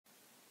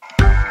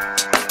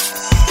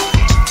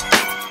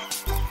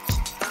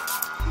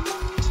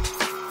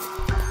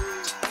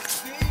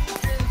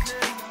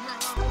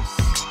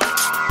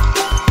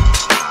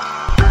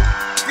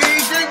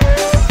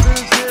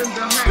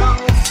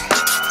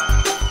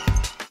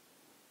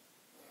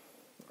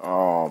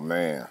Oh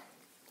man,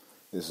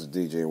 this is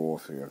DJ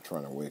Wolf here. I'm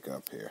trying to wake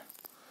up here.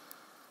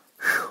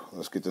 Whew.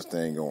 Let's get this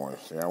thing going,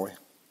 shall we?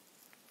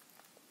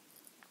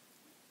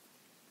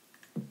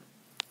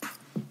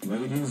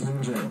 Ladies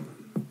and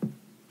gentlemen,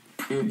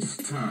 it's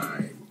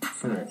time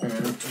for all to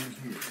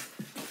hear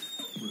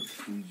with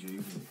DJ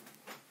Wolf.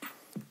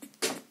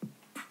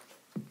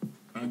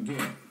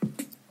 Again,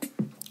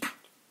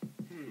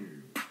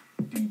 here's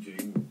DJ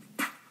Wolf.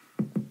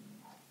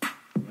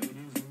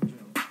 Ladies and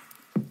gentlemen.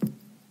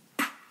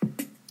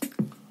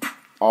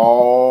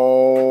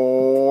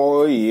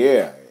 Oh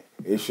yeah,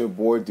 it's your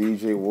boy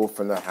DJ Wolf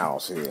in the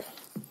house here.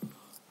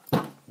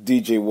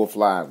 DJ Wolf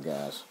Live,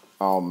 guys.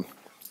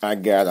 I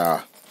got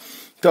a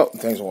couple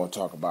things I want to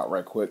talk about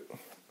right quick.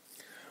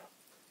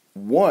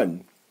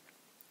 One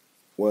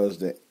was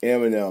the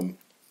Eminem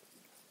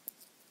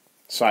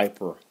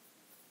Cypher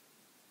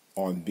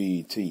on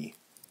BET,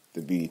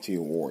 the BET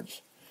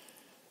Awards.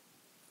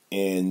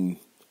 And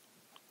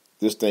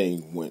this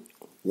thing went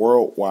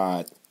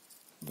worldwide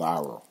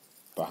viral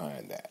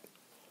behind that.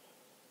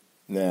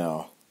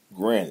 Now,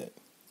 granted,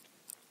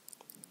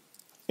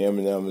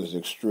 Eminem is an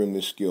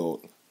extremely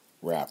skilled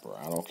rapper.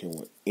 I don't care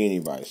what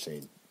anybody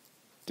say.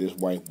 This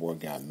white boy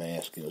got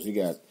mad skills. He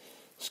got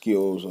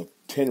skills of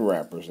 10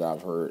 rappers that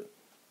I've heard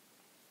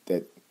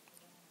that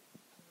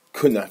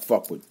could not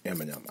fuck with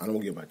Eminem. I don't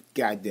give a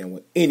goddamn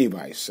what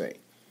anybody say.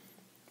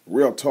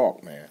 Real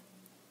talk, man.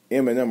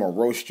 Eminem will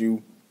roast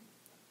you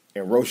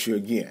and roast you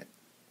again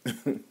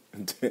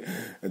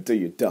until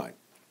you're done.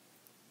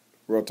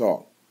 Real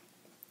talk.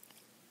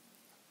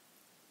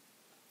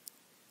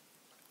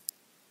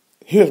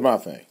 Here's my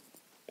thing.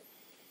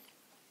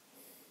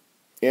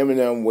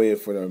 Eminem waited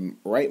for the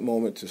right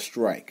moment to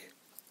strike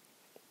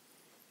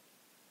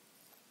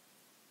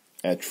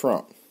at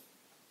Trump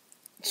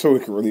so he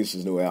could release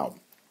his new album.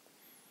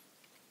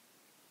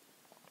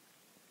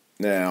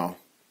 Now,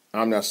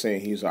 I'm not saying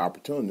he's an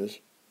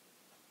opportunist,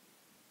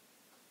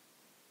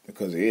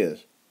 because he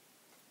is.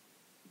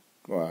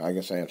 Well, I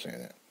guess I am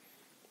saying that.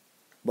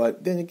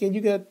 But then again,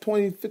 you got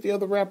 20, 50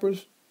 other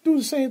rappers do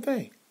the same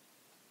thing.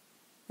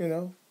 You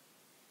know?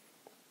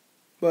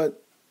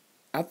 But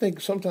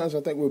sometimes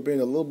we're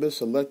being a little bit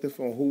selective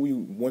on who we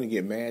want to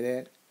get mad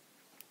at.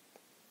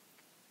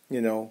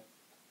 You know,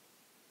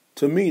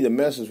 to me, the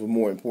message was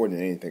more important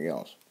than anything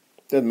else.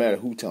 Doesn't matter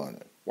who's telling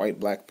it,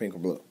 white, black, pink, or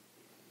blue.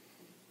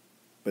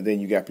 But then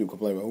you got people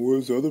complaining, oh,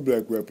 where's the other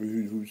black rapper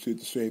who said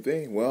the same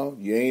thing? Well,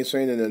 you ain't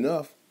saying it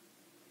enough.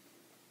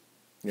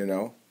 You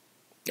know,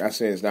 I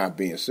say it's not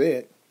being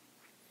said.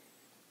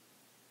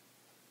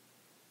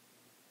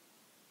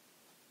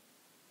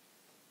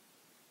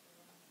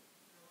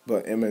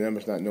 But Eminem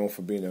is not known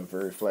for being a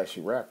very flashy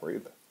rapper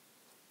either.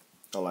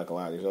 Unlike a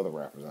lot of these other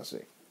rappers I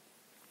see.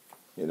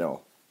 You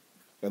know,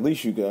 at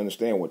least you can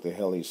understand what the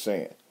hell he's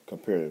saying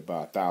compared to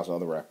about 1,000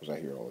 other rappers I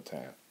hear all the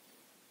time.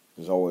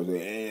 There's always or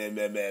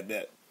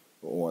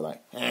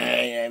like, you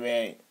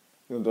know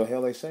what the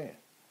hell they saying?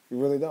 You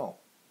really don't.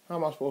 How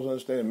am I supposed to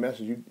understand the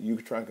message you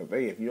trying to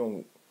convey if you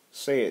don't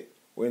say it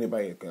where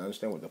anybody can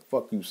understand what the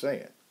fuck you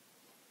saying?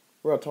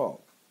 Real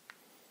talk.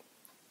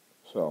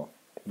 So,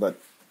 but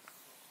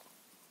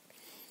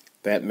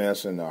that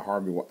mess and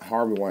Harvey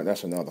Weinstein,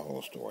 that's another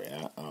whole story.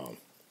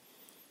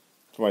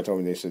 Somebody told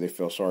me they said they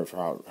felt sorry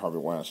for Harvey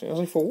Weinstein. I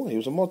was like, for what? He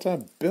was a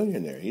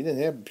multi-billionaire. He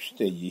didn't have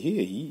shit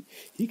here.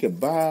 He could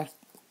buy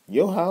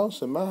your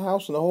house and my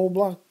house and the whole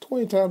block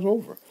 20 times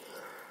over.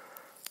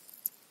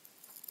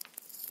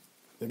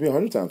 Maybe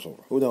 100 times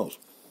over. Who knows?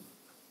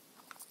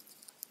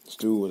 This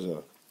dude was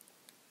a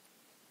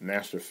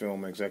master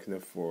film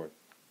executive for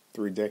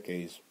 3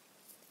 decades.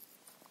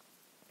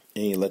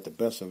 And he let the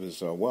best of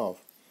his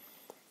wealth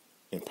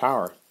and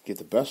power get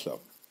the best of him.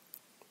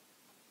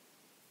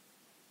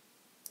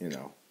 You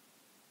know,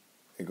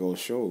 it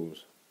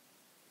shows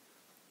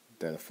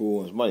that a fool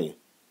and his money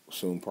will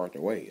soon part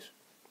their ways.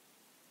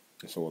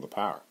 And so will the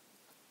power.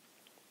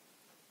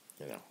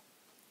 You know,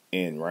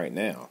 and right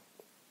now,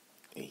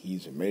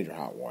 he's a major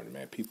hot water,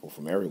 man. People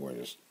from everywhere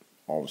just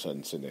all of a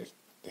sudden sitting there,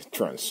 they're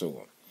trying to sue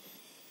him.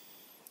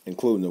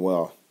 Including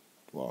well,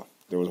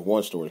 there was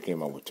one story that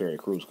came out with Terry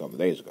Crews a couple of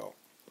days ago.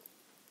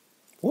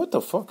 What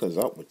the fuck is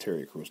up with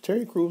Terry Crews?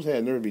 Terry Crews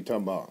had nerve to be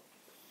talking about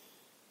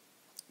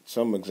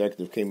some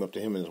executive came up to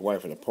him and his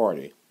wife at a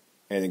party,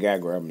 and the guy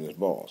grabbed him in his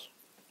balls.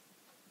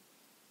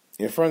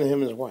 In front of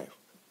him and his wife.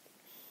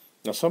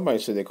 Now, somebody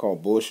said they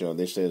called bullshit.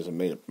 They said it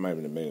might have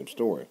been a made-up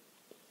story.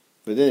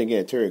 But then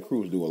again, Terry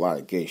Crews do a lot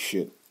of gay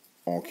shit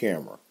on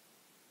camera.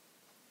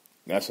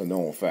 That's a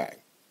known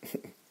fact.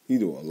 He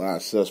do a lot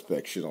of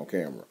suspect shit on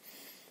camera.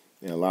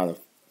 In a lot of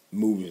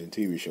movies and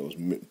TV shows,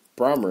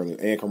 primarily,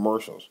 and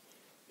commercials.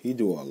 He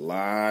do a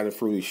lot of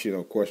fruity shit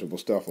on questionable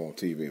stuff on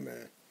TV,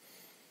 man.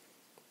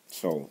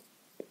 So,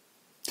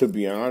 to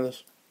be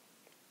honest,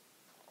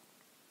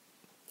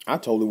 I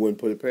totally wouldn't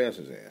put it past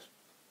his ass.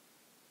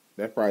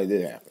 That probably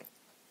did happen.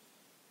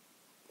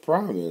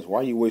 Problem is,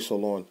 why you wait so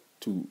long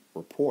to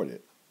report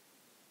it,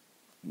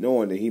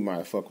 knowing that he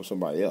might fuck with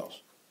somebody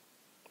else,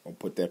 or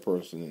put that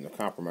person in a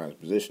compromised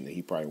position that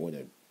he probably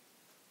wouldn't have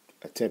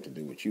attempted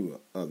to do with you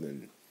other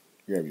than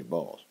grab your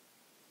balls.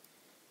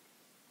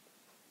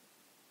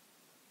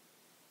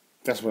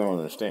 That's what I don't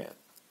understand.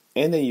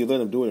 And then you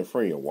let him do it in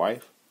front of your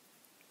wife?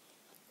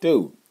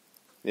 Dude,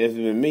 if it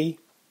been me,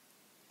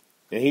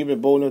 and he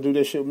been bold enough to do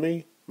that shit with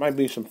me, might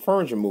be some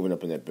furniture moving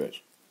up in that bitch.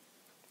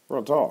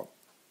 Real talk.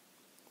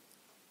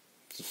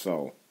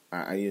 So,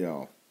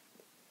 I'm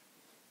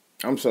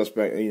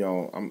suspect,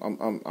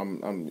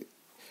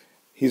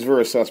 he's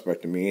very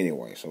suspect to me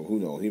anyway, so who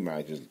knows? He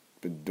might just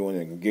be doing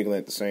it and giggling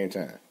at the same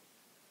time.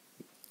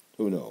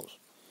 Who knows?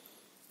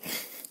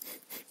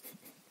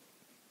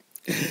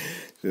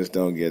 Just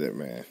don't get it,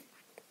 man.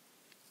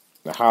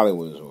 Now,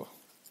 Hollywood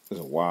is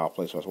a wild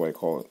place. That's why they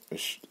call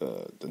it.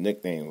 The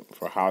nickname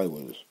for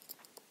Hollywood is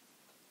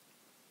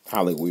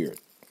Holly Weird.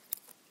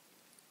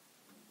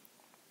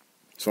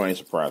 So I ain't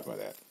surprised by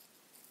that.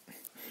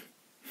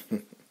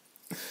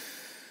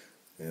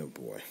 Yeah,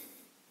 boy.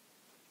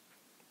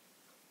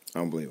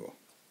 Unbelievable.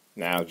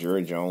 Now,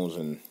 Jerry Jones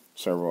and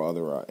several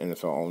other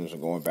NFL owners are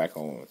going back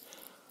on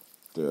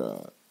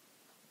the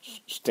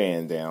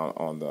stand down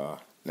on the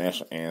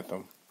national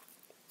anthem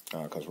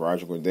because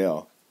Roger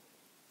Goodell,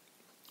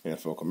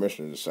 NFL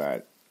commissioner,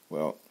 decided,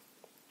 well,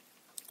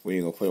 we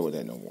ain't going to play with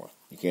that no more.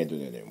 You can't do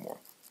that anymore.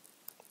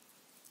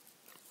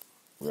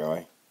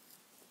 Really?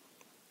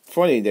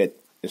 Funny that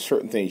there's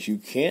certain things you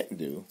can't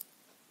do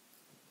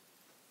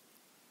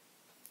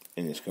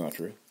in this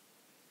country,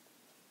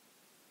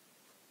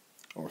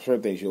 or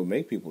certain things you'll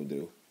make people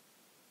do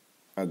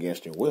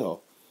against their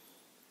will,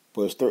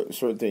 but there's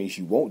certain things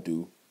you won't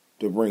do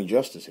to bring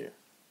justice here.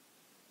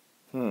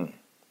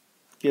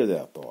 Give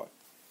that a thought.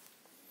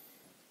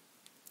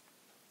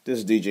 This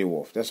is DJ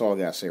Wolf. That's all I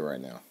got to say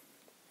right now.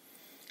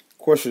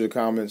 Questions or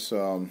comments,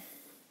 of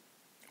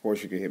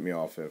course, you can hit me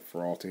off at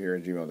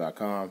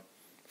foralltohear@gmail.com,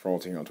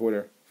 foralltohear on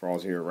Twitter,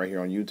 foralltohear right here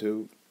on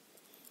YouTube,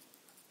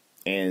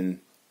 and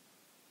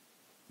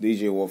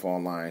DJ Wolf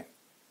online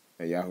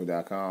at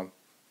yahoo.com,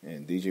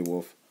 and DJ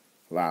Wolf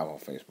live on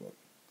Facebook.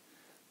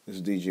 This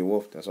is DJ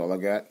Wolf. That's all I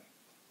got.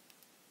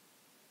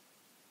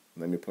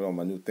 Let me put on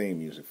my new theme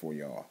music for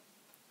y'all.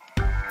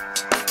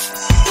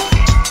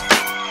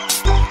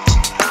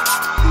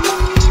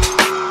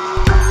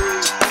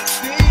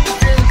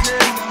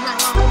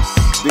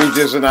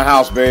 DJ's in the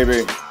house,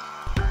 baby.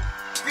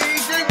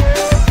 DJ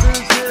Wolf is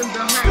in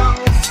the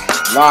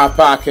house. Live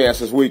podcast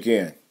this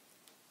weekend.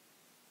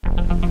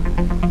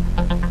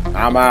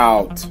 I'm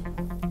out.